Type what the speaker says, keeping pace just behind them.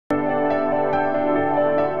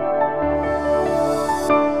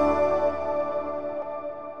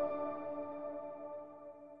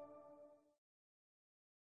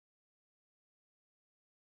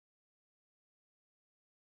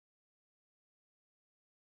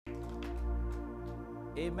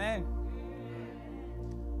Amen.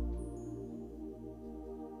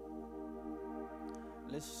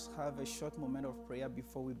 Let's have a short moment of prayer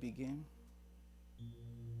before we begin.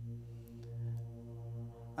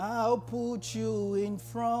 I'll put you in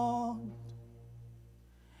front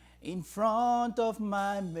of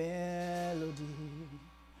my melody.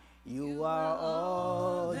 You are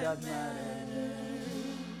all that matters.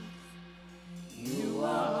 You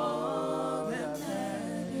are all that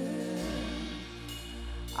matters.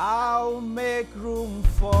 I'll make room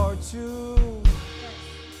for two.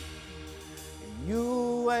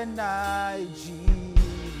 You and I, Jesus.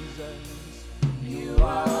 You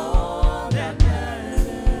are all that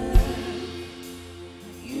matters.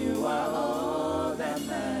 You are all that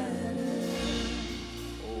matters.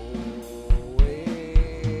 Oh,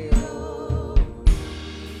 oh.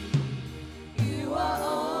 You are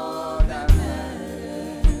all that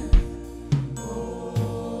matters.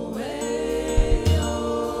 Oh, oh.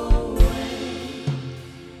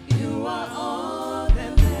 You are all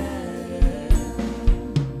that matters.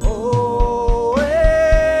 Oh,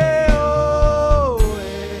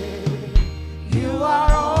 you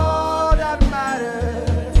are all that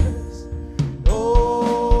matters.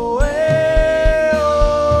 Oh,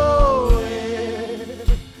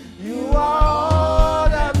 you are all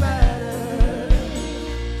that matters.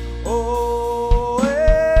 Oh, you are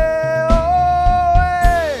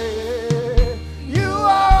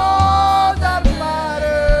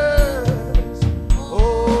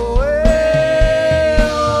all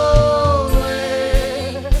that matters.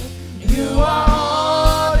 Oh, you are all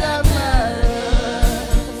that matters.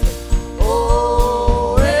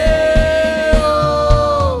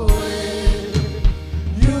 Oh,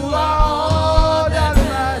 you are all that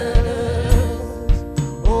matters.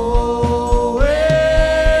 Oh,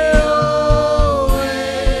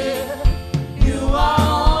 you are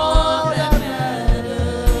all that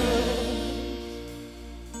matters.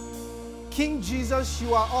 King Jesus,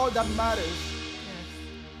 you are all that matters.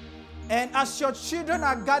 And as your children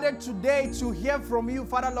are gathered today to hear from you,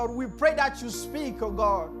 Father Lord, we pray that you speak, oh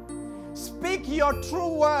God. Speak your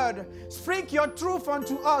true word. Speak your truth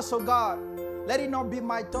unto us, oh God. Let it not be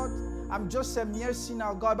my thought. I'm just a mere sinner,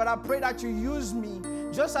 oh God, but I pray that you use me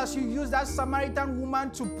just as you used that Samaritan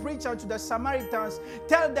woman to preach unto the Samaritans.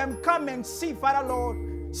 Tell them, come and see, Father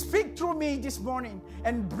Lord. Speak through me this morning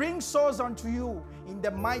and bring souls unto you. In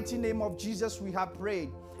the mighty name of Jesus we have prayed.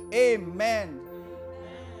 Amen.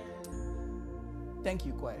 Thank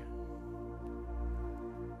you, choir.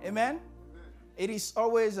 Amen. It is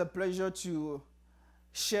always a pleasure to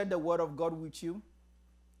share the word of God with you.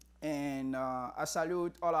 And I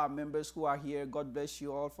salute all our members who are here. God bless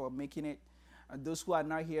you all for making it. And those who are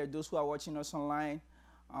not here, those who are watching us online,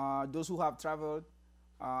 those who have traveled,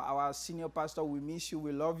 our senior pastor, we miss you.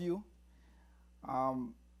 We love you.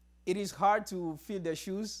 It is hard to fill the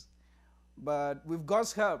shoes, but with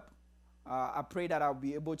God's help, I pray that I'll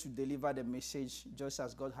be able to deliver the message just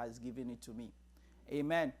as God has given it to me.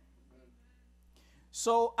 Amen.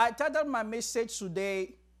 So I titled my message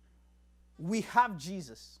today, We Have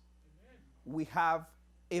Jesus. We have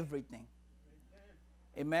everything.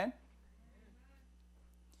 Amen.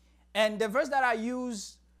 And the verse that I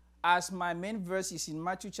use as my main verse is in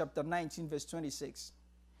Matthew chapter 19, verse 26.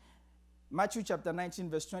 Matthew chapter 19,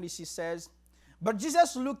 verse 26 says, but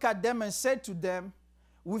Jesus looked at them and said to them,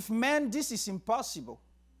 with men this is impossible,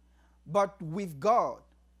 but with God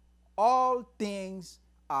all things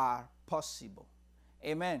are possible.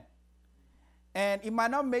 Amen. And it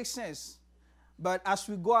might not make sense, but as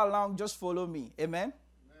we go along, just follow me. Amen.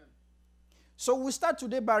 Amen. So we start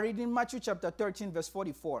today by reading Matthew chapter 13, verse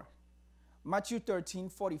 44. Matthew 13,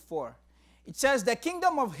 44. It says, the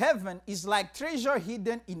kingdom of heaven is like treasure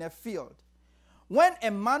hidden in a field. When a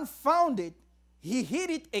man found it, he hid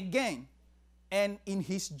it again. And in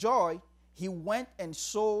his joy, he went and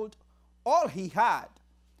sold all he had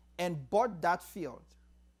and bought that field.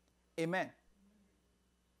 Amen.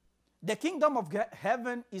 The kingdom of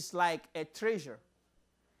heaven is like a treasure.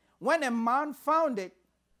 When a man found it,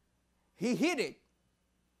 he hid it.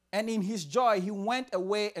 And in his joy, he went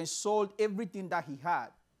away and sold everything that he had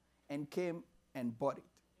and came and bought it.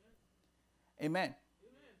 Amen. Amen.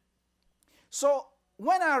 So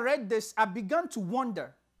when I read this, I began to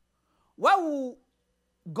wonder, why will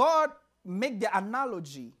God make the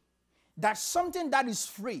analogy that something that is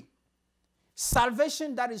free,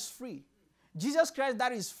 salvation that is free, Jesus Christ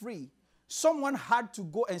that is free, someone had to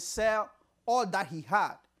go and sell all that he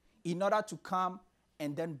had in order to come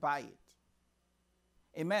and then buy it.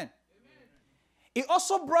 Amen. Amen. It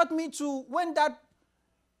also brought me to when that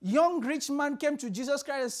young rich man came to Jesus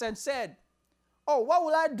Christ and said, oh, what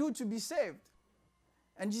will I do to be saved?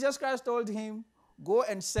 And Jesus Christ told him, go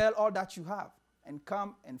and sell all that you have and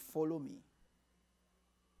come and follow me.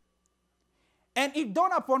 And it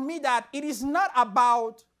dawned upon me that it is not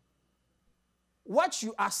about what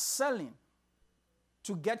you are selling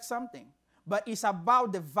to get something, but it's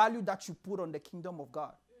about the value that you put on the kingdom of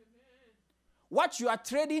God. Amen. What you are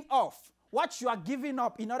trading off, what you are giving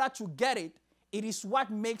up in order to get it, it is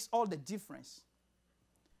what makes all the difference.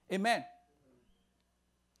 Amen.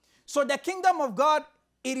 So the kingdom of God,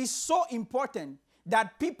 it is so important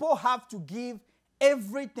that people have to give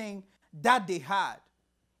everything that they had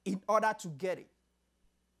in order to get it.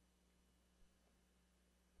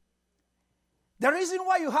 The reason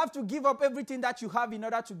why you have to give up everything that you have in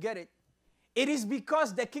order to get it, it is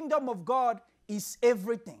because the kingdom of God is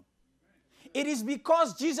everything. It is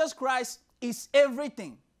because Jesus Christ is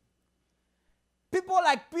everything. People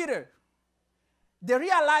like Peter, they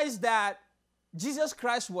realized that Jesus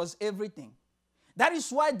Christ was everything. That is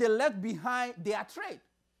why they left behind their trade.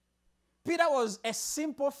 Peter was a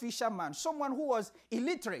simple fisherman, someone who was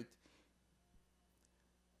illiterate.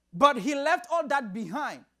 But he left all that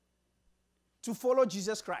behind to follow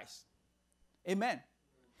Jesus Christ. Amen.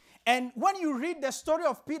 And when you read the story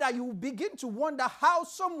of Peter, you begin to wonder how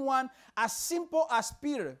someone as simple as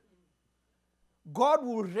Peter, God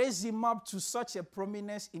will raise him up to such a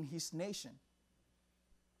prominence in his nation.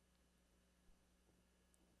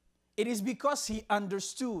 It is because he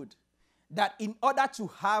understood that in order to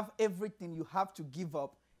have everything, you have to give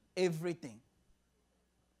up everything.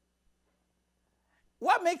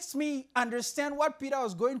 What makes me understand what Peter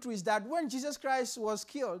was going through is that when Jesus Christ was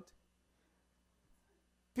killed,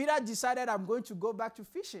 Peter decided, I'm going to go back to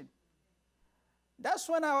fishing. That's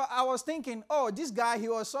when I was thinking, oh, this guy, he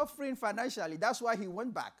was suffering financially. That's why he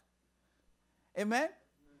went back. Amen?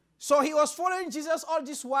 So he was following Jesus all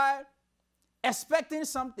this while, expecting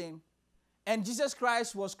something, and Jesus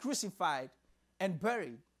Christ was crucified and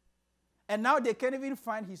buried. And now they can't even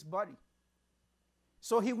find his body.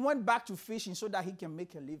 So he went back to fishing so that he can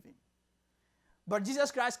make a living. But Jesus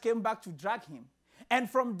Christ came back to drag him. And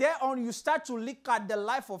from there on, you start to look at the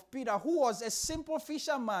life of Peter, who was a simple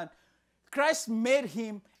fisherman. Christ made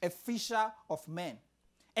him a fisher of men.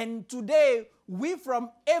 And today, we from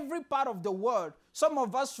every part of the world, some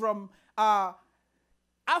of us from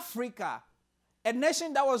Africa, a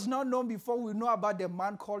nation that was not known before, we know about the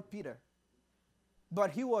man called Peter. But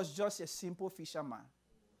he was just a simple fisherman.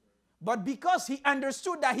 But because he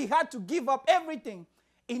understood that he had to give up everything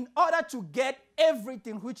in order to get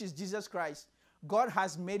everything, which is Jesus Christ, God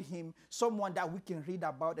has made him someone that we can read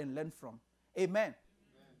about and learn from. Amen.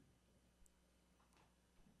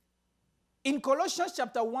 In Colossians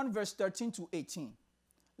chapter 1, verse 13 to 18,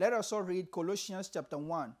 let us all read Colossians chapter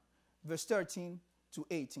 1, verse 13 to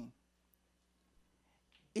 18.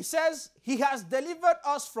 It says, he has delivered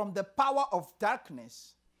us from the power of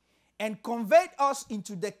darkness and conveyed us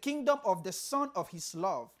into the kingdom of the Son of his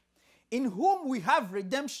love, in whom we have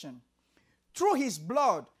redemption, through his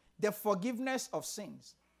blood, the forgiveness of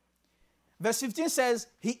sins. Verse 15 says,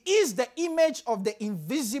 he is the image of the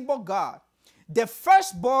invisible God, the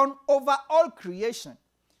firstborn over all creation.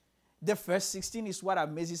 The verse 16 is what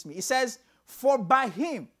amazes me. It says, for by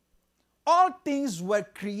him all things were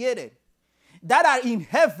created, that are in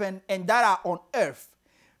heaven and that are on earth,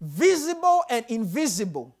 visible and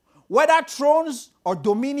invisible, whether thrones or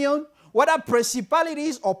dominion, whether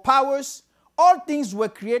principalities or powers, all things were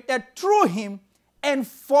created through him and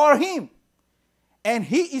for him. And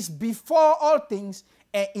he is before all things,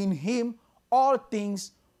 and in him all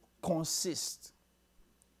things consist.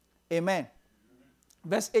 Amen.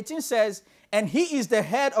 Verse 18 says, and he is the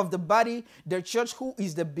head of the body, the church, who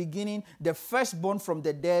is the beginning, the firstborn from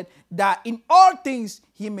the dead, that in all things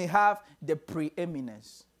he may have the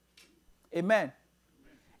preeminence. Amen.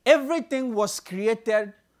 Everything was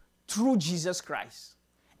created through Jesus Christ.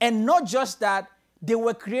 And not just that, they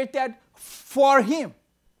were created for him.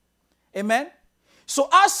 Amen. So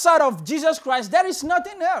outside of Jesus Christ, there is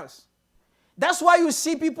nothing else. That's why you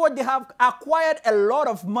see people, they have acquired a lot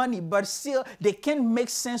of money, but still they can't make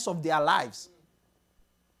sense of their lives.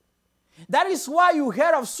 That is why you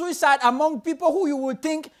hear of suicide among people who you would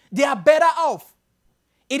think they are better off.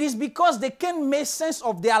 It is because they can't make sense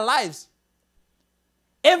of their lives.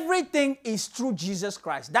 Everything is through Jesus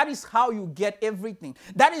Christ. That is how you get everything.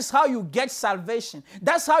 That is how you get salvation.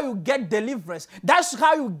 That's how you get deliverance. That's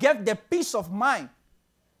how you get the peace of mind.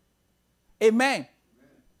 Amen.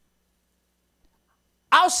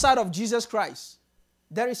 Outside of Jesus Christ,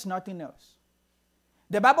 there is nothing else.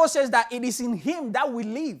 The Bible says that it is in him that we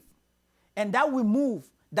live and that we move,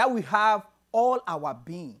 that we have all our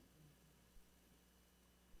being.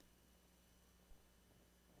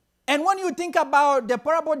 And when you think about the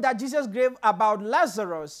parable that Jesus gave about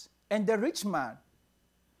Lazarus and the rich man,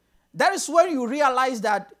 that is when you realize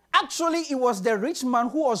that actually it was the rich man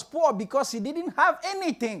who was poor because he didn't have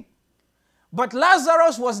anything. But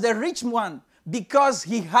Lazarus was the rich one because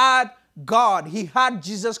he had God. He had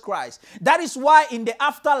Jesus Christ. That is why in the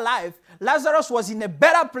afterlife, Lazarus was in a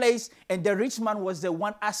better place and the rich man was the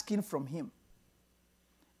one asking from him.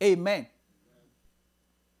 Amen.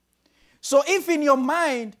 So if in your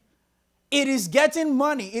mind, it is getting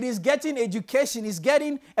money, it is getting education, it's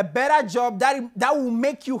getting a better job that will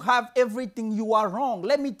make you have everything, you are wrong.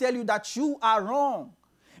 Let me tell you that you are wrong.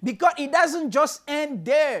 Because it doesn't just end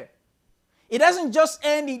there. It doesn't just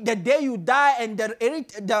end the day you die and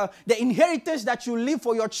the inheritance that you leave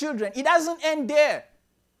for your children. It doesn't end there.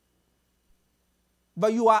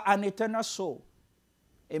 But you are an eternal soul.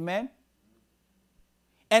 Amen?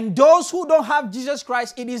 And those who don't have Jesus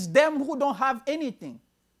Christ, it is them who don't have anything.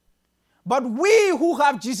 But we who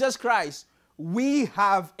have Jesus Christ, we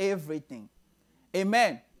have everything.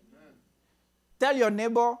 Amen. Amen. Tell your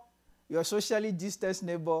neighbor, your socially distanced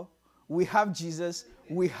neighbor, we have Jesus,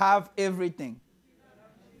 we have everything.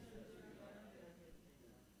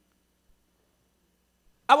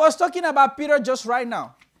 I was talking about Peter just right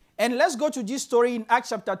now. And let's go to this story in Acts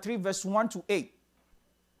chapter 3, verse 1 to 8.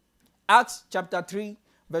 Acts chapter 3,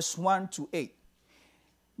 verse 1 to 8.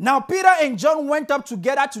 Now Peter and John went up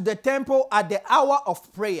together to the temple at the hour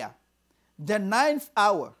of prayer, the 9th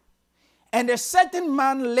hour. And a certain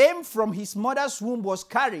man lame from his mother's womb was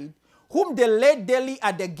carried, whom they laid daily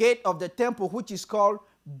at the gate of the temple, which is called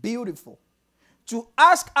Beautiful, to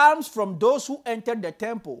ask alms from those who entered the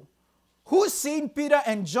temple, who, seeing Peter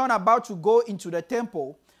and John about to go into the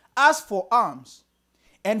temple, asked for alms.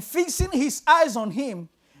 And fixing his eyes on him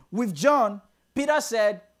with John, Peter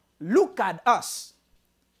said, "Look at us."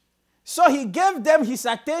 So he gave them his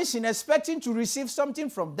attention, expecting to receive something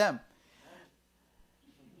from them.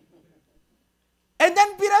 And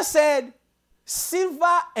then Peter said,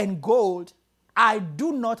 "Silver and gold I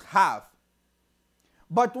do not have,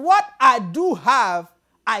 but what I do have,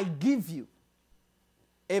 I give you."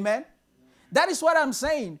 Amen? That is what I'm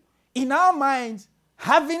saying. In our minds,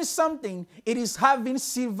 having something, it is having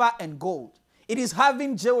silver and gold. It is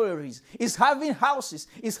having jewelries. It's having houses.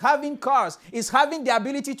 It's having cars. It's having the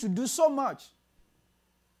ability to do so much.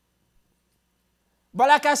 But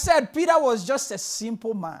like I said, Peter was just a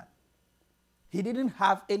simple man. He didn't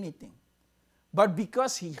have anything. But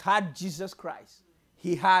because he had Jesus Christ,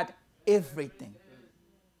 he had everything.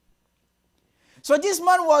 So this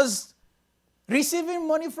man was receiving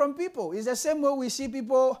money from people. It's the same way we see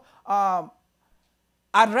people at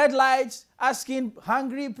red lights asking,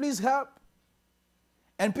 "Hungry, please help."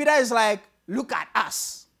 And Peter is like, "Look at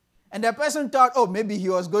us." And the person thought, oh, maybe he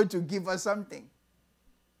was going to give us something.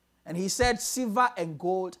 And he said, "Silver and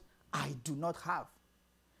gold I do not have."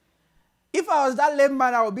 If I was that lame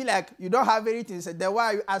man, I would be like, "You don't have anything." He said, "Then why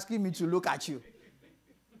are you asking me to look at you?"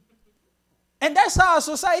 And that's how our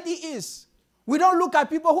society is. We don't look at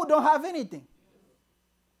people who don't have anything.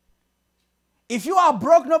 If you are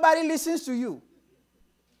broke, nobody listens to you.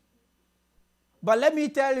 But let me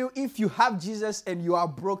tell you, if you have Jesus and you are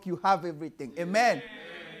broke, you have everything. Amen. Amen.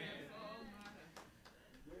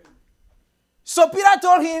 So Peter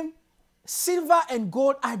told him, "Silver and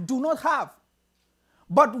gold I do not have,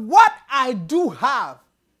 but what I do have,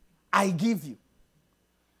 I give you."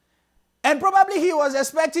 And probably he was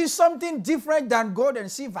expecting something different than gold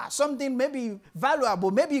and silver, something maybe valuable,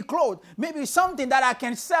 maybe clothes, maybe something that I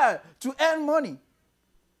can sell to earn money.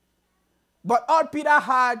 But all Peter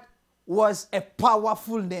had was a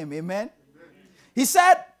powerful name. Amen. He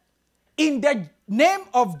said, "In the name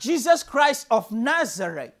of Jesus Christ of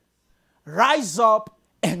Nazareth, rise up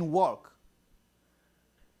and walk."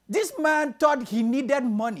 This man thought he needed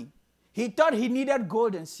money. He thought he needed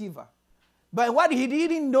gold and silver. But what he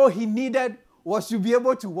didn't know he needed was to be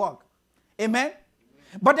able to walk. Amen.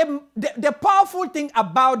 But the powerful thing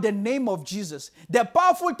about the name of Jesus, the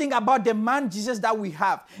powerful thing about the man Jesus that we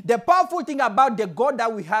have, the powerful thing about the God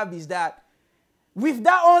that we have is that with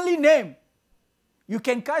that only name, you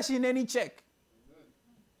can cash in any check.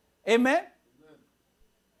 Amen? Amen?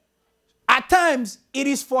 At times, it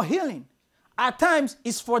is for healing. At times,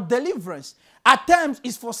 it's for deliverance. At times,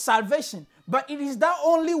 it's for salvation. But it is that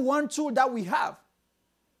only one tool that we have.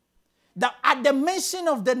 That at the mention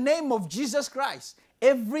of the name of Jesus Christ,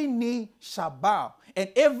 every knee shall bow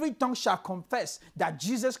and every tongue shall confess that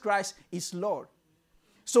Jesus Christ is Lord.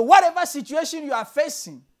 So whatever situation you are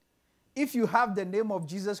facing, if you have the name of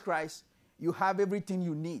Jesus Christ, you have everything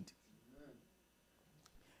you need.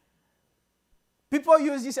 People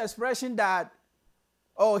use this expression that,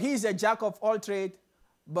 Oh, he's a jack of all trades,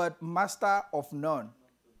 but master of none.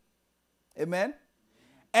 Amen?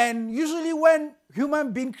 And usually when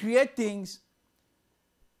human beings create things,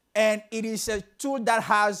 and it is a tool that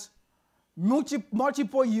has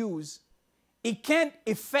multiple use, it can't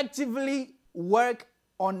effectively work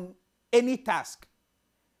on any task.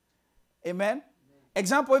 Amen?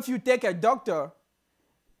 Example, if you take a doctor,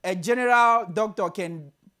 a general doctor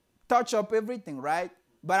can touch up everything, right?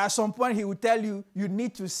 But at some point, he will tell you, you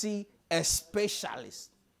need to see a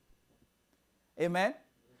specialist. Amen?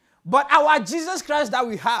 But our Jesus Christ that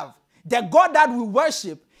we have, the God that we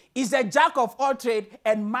worship, is a jack of all trade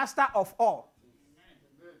and master of all.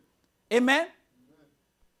 Amen?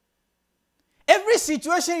 Every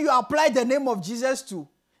situation you apply the name of Jesus to,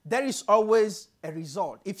 there is always a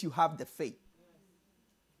result if you have the faith.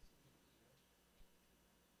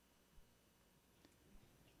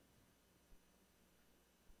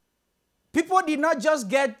 People did not just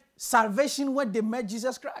get salvation when they met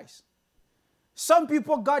Jesus Christ. Some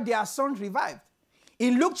people got their sons revived.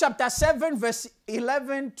 In Luke chapter 7, verse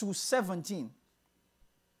 11 to 17,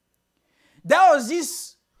 there was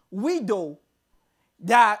this widow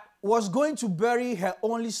that was going to bury her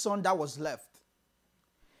only son that was left.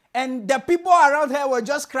 And the people around her were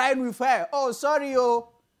just crying with her. Oh, sorry,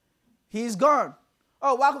 he's gone.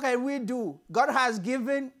 Oh, what can we do? God has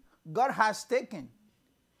given, God has taken.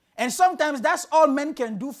 And sometimes that's all men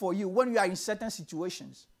can do for you when you are in certain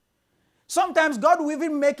situations. Sometimes God will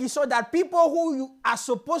even make it so that people who are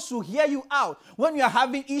supposed to hear you out when you are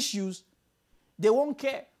having issues, they won't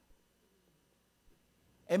care.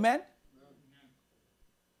 Amen?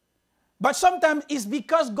 But sometimes it's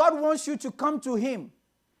because God wants you to come to him.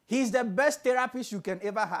 He's the best therapist you can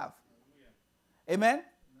ever have. Amen?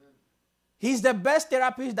 He's the best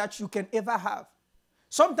therapist that you can ever have.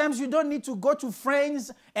 Sometimes you don't need to go to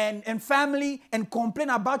friends and family and complain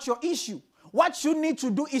about your issue. What you need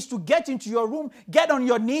to do is to get into your room, get on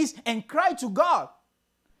your knees, and cry to God.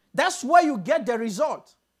 That's where you get the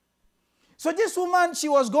result. So this woman, she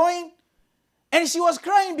was going, and she was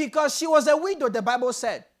crying because she was a widow, the Bible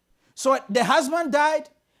said. So the husband died,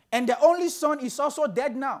 and the only son is also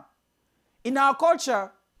dead now. In our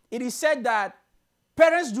culture, it is said that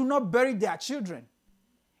parents do not bury their children.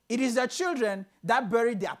 It is the children that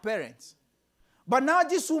bury their parents. But now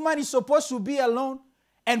this woman is supposed to be alone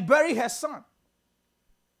and bury her son.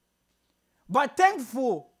 But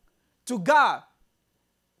thankful to God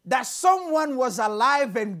that someone was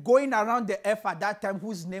alive and going around the earth at that time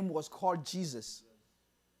whose name was called Jesus.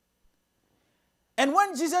 And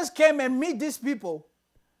when Jesus came and met these people,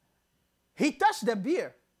 he touched the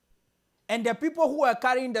bier. And the people who were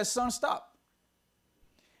carrying the son stopped.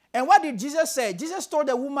 And what did Jesus say? Jesus told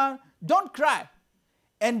the woman, don't cry.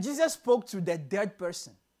 And Jesus spoke to the dead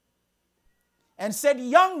person and said,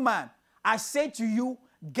 young man, I say to you,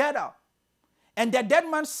 get up. And the dead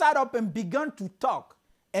man sat up and began to talk.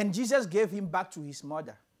 And Jesus gave him back to his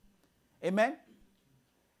mother. Amen?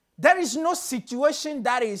 There is no situation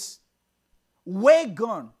that is way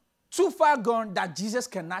gone, too far gone, that Jesus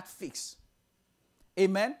cannot fix.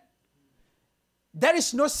 Amen? There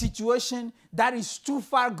is no situation that is too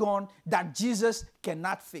far gone that Jesus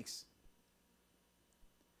cannot fix.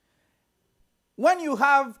 When you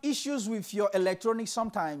have issues with your electronics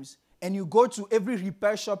sometimes, and you go to every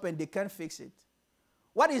repair shop and they can't fix it,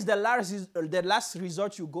 what is the last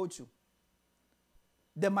resort you go to?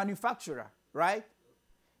 The manufacturer, right?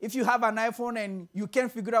 If you have an iPhone and you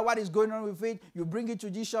can't figure out what is going on with it, you bring it to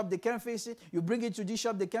this shop, they can't fix it. You bring it to this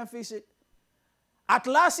shop, they can't fix it. At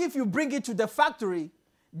last, if you bring it to the factory,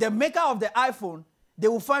 the maker of the iPhone, they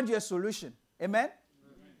will find you a solution. Amen?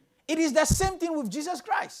 Amen? It is the same thing with Jesus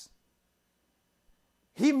Christ.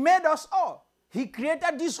 He made us all. He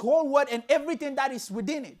created this whole world and everything that is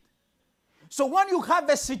within it. So when you have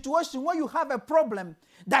a situation, when you have a problem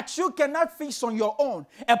that you cannot fix on your own,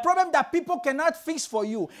 a problem that people cannot fix for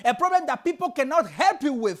you, a problem that people cannot help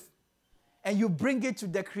you with, and you bring it to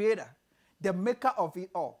the Creator, the maker of it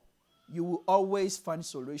all, you will always find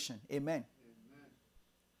solution. Amen. Amen.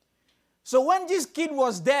 So when this kid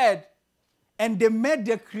was dead and they met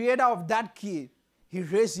the creator of that kid, he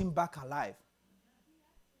raised him back alive.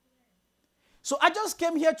 So I just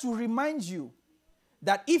came here to remind you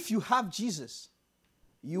that if you have Jesus,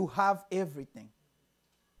 you have everything.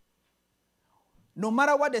 No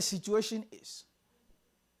matter what the situation is,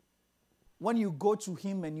 when you go to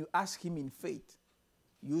him and you ask him in faith,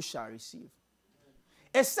 you shall receive.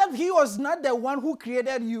 Except he was not the one who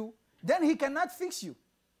created you, then he cannot fix you.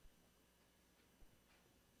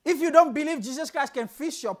 If you don't believe Jesus Christ can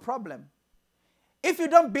fix your problem, if you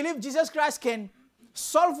don't believe Jesus Christ can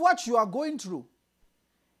solve what you are going through,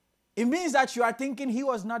 it means that you are thinking he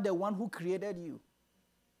was not the one who created you.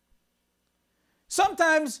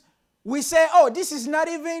 Sometimes we say, oh, this is not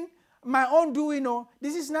even my own doing, or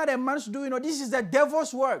this is not a man's doing, or this is the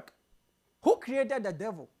devil's work. Who created the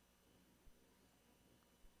devil?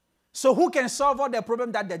 So who can solve all the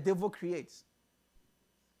problems that the devil creates?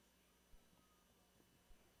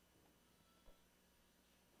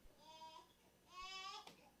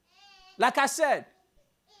 Like I said,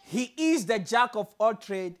 he is the jack of all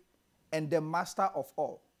trade and the master of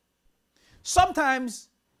all. Sometimes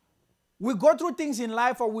we go through things in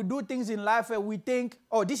life, or we do things in life, and we think,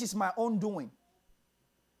 oh, this is my own doing.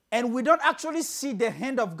 And we don't actually see the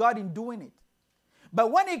hand of God in doing it.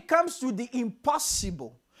 But when it comes to the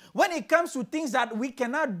impossible, when it comes to things that we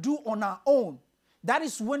cannot do on our own, that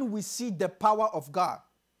is when we see the power of God.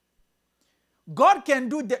 God can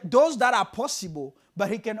do those that are possible,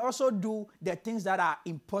 but he can also do the things that are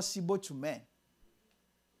impossible to man.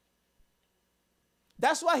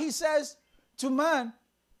 That's why he says, to man,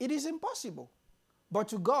 it is impossible. But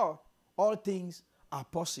to God, all things are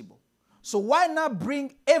possible. So why not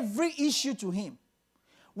bring every issue to him?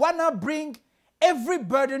 Why not bring every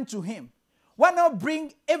burden to him? Why not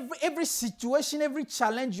bring every situation, every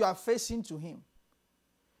challenge you are facing to him?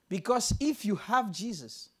 Because if you have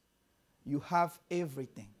Jesus, you have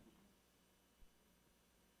everything.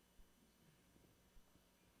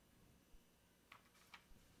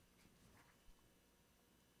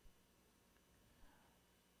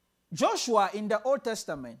 Joshua in the Old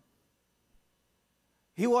Testament,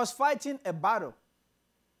 he was fighting a battle.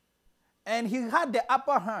 And he had the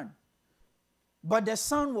upper hand. But the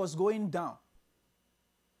sun was going down.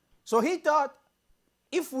 So he thought,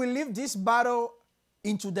 if we leave this battle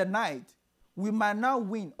into the night, we might not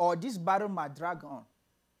win, or this battle might drag on.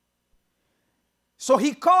 So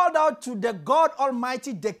he called out to the God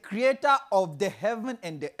Almighty, the creator of the heaven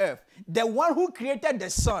and the earth, the one who created the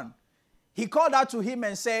sun. He called out to him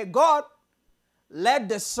and said, God, let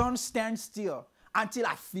the sun stand still until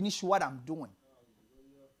I finish what I'm doing.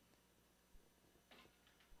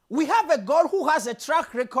 We have a God who has a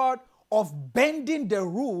track record of bending the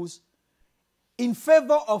rules in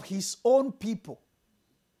favor of his own people.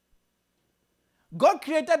 God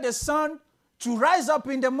created the sun to rise up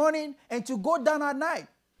in the morning and to go down at night.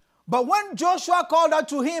 But when Joshua called out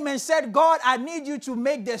to him and said, God, I need you to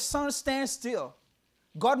make the sun stand still,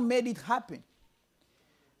 God made it happen.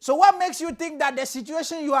 So what makes you think that the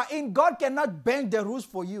situation you are in, God cannot bend the rules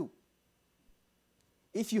for you?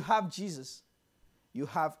 If you have Jesus, you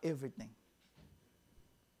have everything.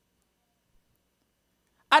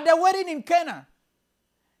 At the wedding in Cana,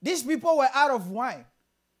 these people were out of wine.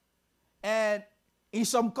 And in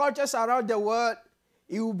some cultures around the world,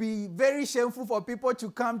 it will be very shameful for people to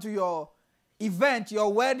come to your event,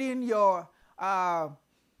 your wedding, your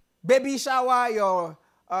baby shower, your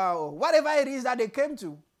whatever it is that they came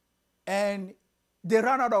to. And they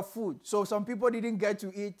ran out of food. So some people didn't get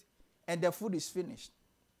to eat, and the food is finished.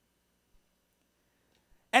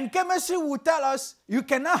 And chemistry will tell us you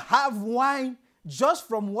cannot have wine just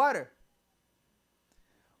from water.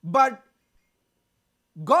 But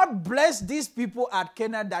God blessed these people at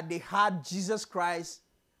Cana that they had Jesus Christ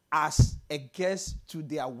as a guest to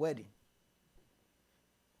their wedding.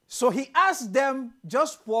 So he asked them,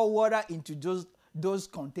 just pour water into those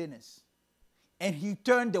containers. And he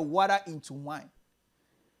turned the water into wine.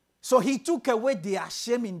 So he took away their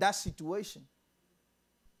shame in that situation.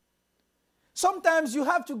 Sometimes you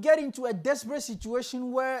have to get into a desperate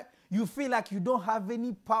situation where you feel like you don't have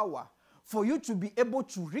any power for you to be able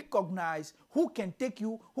to recognize who can take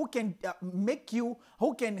you, who can make you,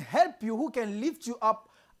 who can help you, who can lift you up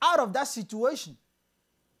out of that situation.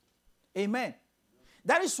 Amen.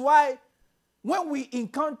 That is why when we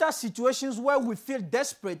encounter situations where we feel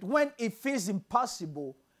desperate, when it feels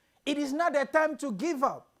impossible, it is not the time to give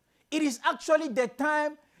up. It is actually the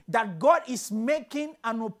time that God is making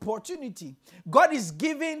an opportunity. God is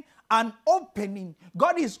giving an opening.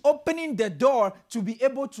 God is opening the door to be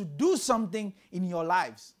able to do something in your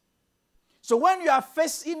lives. So when you are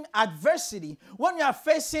facing adversity, when you are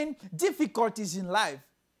facing difficulties in life,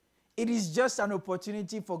 it is just an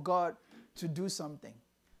opportunity for God to do something.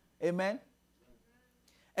 Amen?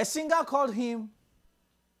 A singer called him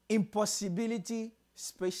impossibility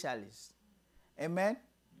specialist. Amen?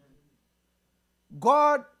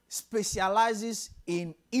 God specializes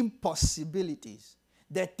in impossibilities.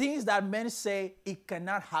 The things that men say it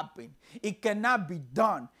cannot happen, it cannot be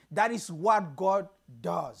done. That is what God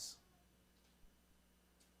does.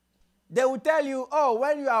 They will tell you, oh,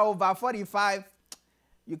 when you are over 45,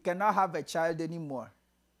 you cannot have a child anymore.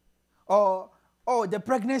 Or Oh, the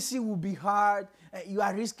pregnancy will be hard. You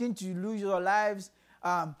are risking to lose your lives.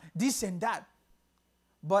 This and that.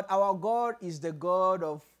 But our God is the God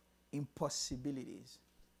of impossibilities.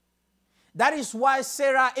 That is why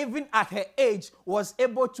Sarah, even at her age, was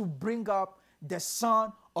able to bring up the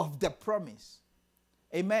son of the promise.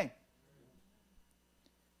 Amen.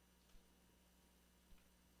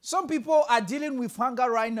 Some people are dealing with hunger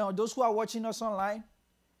right now. Those who are watching us online.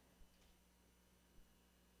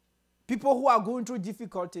 People who are going through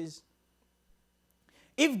difficulties.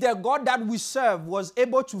 If the God that we serve was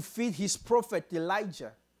able to feed his prophet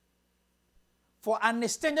Elijah for an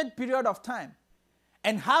extended period of time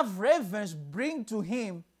and have ravens bring to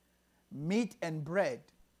him meat and bread,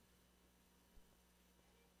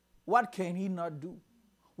 what can he not do?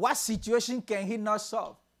 What situation can he not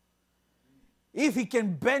solve? If he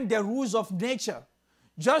can bend the rules of nature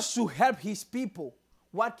just to help his people,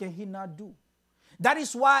 what can he not do? That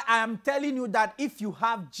is why I am telling you that if you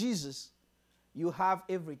have Jesus, you have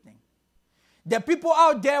everything. The people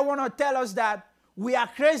out there want to tell us that we are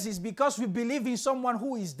crazy because we believe in someone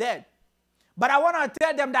who is dead. But I want to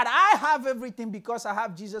tell them that I have everything because I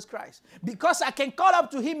have Jesus Christ. Because I can call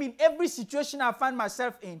up to him in every situation I find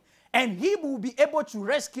myself in, and he will be able to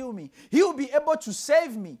rescue me. He will be able to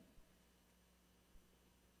save me.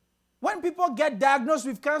 When people get diagnosed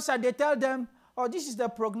with cancer, they tell them, oh, this is the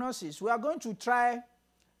prognosis. We are going to try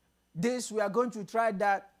this, we are going to try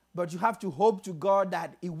that, but you have to hope to God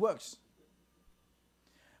that it works.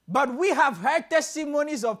 But we have heard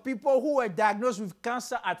testimonies of people who were diagnosed with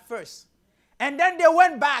cancer at first. And then they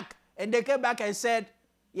went back and they came back and said,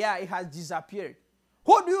 yeah, it has disappeared.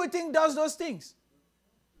 Who do you think does those things?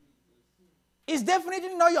 It's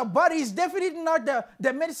definitely not your body. It's definitely not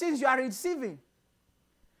the medicines you are receiving.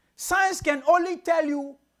 Science can only tell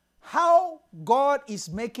you how God is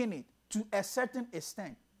making it to a certain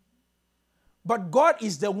extent. But God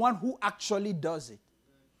is the one who actually does it.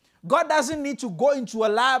 God doesn't need to go into a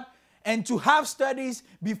lab and to have studies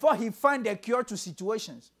before he finds a cure to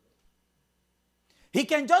situations. He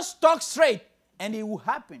can just talk straight and it will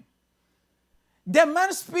happen. The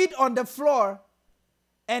man spit on the floor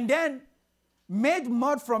and then made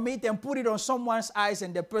mud from it and put it on someone's eyes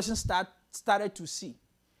and the person started to see.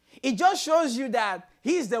 It just shows you that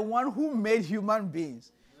he is the one who made human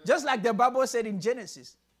beings. Just like the Bible said in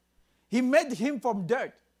Genesis. He made him from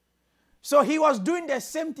dirt. So he was doing the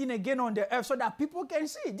same thing again on the earth so that people can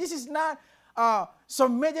see. This is not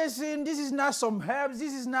some medicine. This is not some herbs.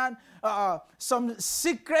 This is not some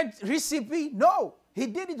secret recipe. No, he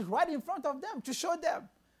did it right in front of them to show them.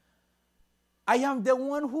 I am the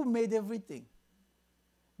one who made everything.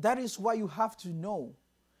 That is why you have to know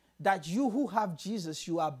that you who have Jesus,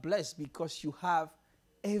 you are blessed because you have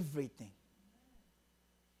everything.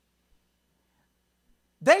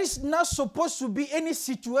 There is not supposed to be any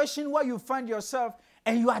situation where you find yourself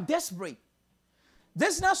and you are desperate.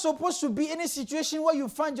 There's not supposed to be any situation where you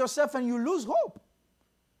find yourself and you lose hope.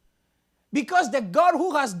 Because the God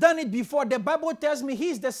who has done it before, the Bible tells me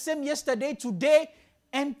he is the same yesterday, today,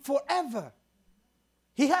 and forever.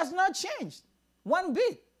 He has not changed one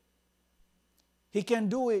bit. He can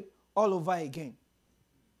do it all over again.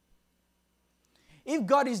 If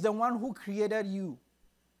God is the one who created you,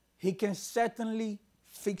 he can certainly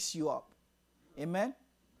fix you up. Amen?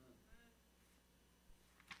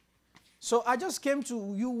 So I just came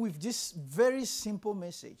to you with this very simple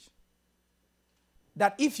message.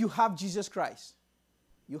 That if you have Jesus Christ,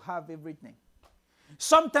 you have everything.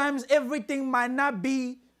 Sometimes everything might not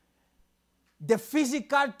be the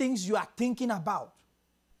physical things you are thinking about.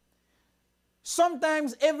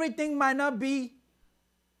 Sometimes everything might not be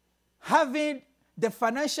having the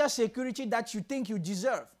financial security that you think you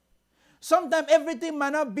deserve. Sometimes everything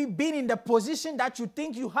might not be being in the position that you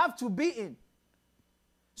think you have to be in.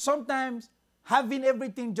 Sometimes having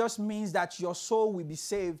everything just means that your soul will be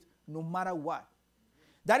saved no matter what.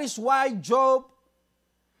 That is why Job,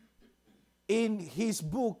 in his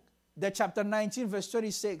book, the chapter 19, verse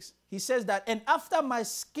 26, he says that, and after my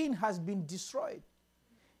skin has been destroyed,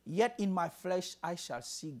 yet in my flesh I shall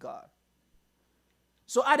see God.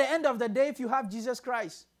 So at the end of the day, if you have Jesus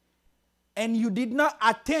Christ, and you did not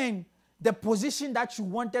attain the position that you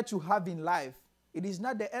wanted to have in life, it is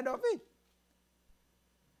not the end of it.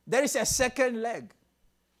 There is a second leg.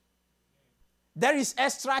 There is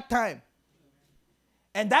extra time.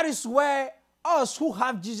 And that is where us who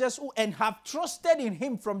have Jesus and have trusted in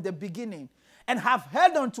him from the beginning and have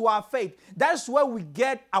held on to our faith, that's where we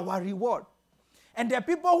get our reward. And the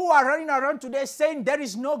people who are running around today saying there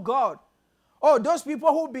is no God, oh, those people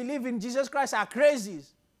who believe in Jesus Christ are crazies.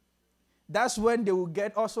 That's when they will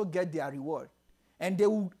also get their reward. And they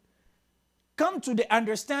will come to the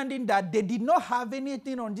understanding that they did not have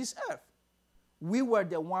anything on this earth. We were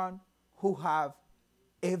the one who have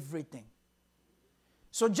everything.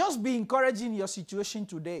 So just be encouraged in your situation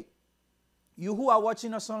today. You who are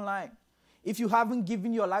watching us online, if you haven't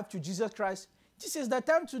given your life to Jesus Christ, this is the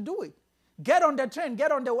time to do it. Get on the train,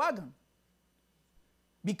 get on the wagon.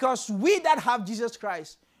 Because we that have Jesus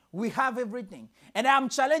Christ, we have everything. And I'm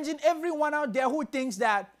challenging everyone out there who thinks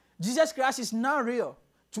that Jesus Christ is not real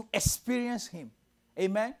to experience him.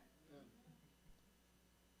 Amen?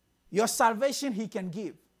 Your salvation he can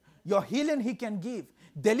give. Your healing he can give.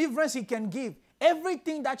 Deliverance he can give.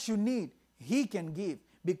 Everything that you need he can give.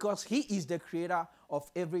 Because he is the creator of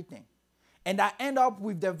everything. And I end up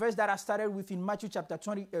with the verse that I started with in Matthew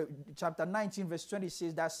chapter 19, verse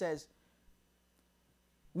 26, that says,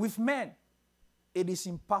 with men, it is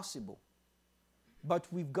impossible.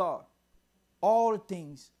 But with God, all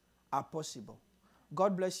things are possible.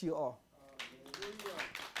 God bless you all.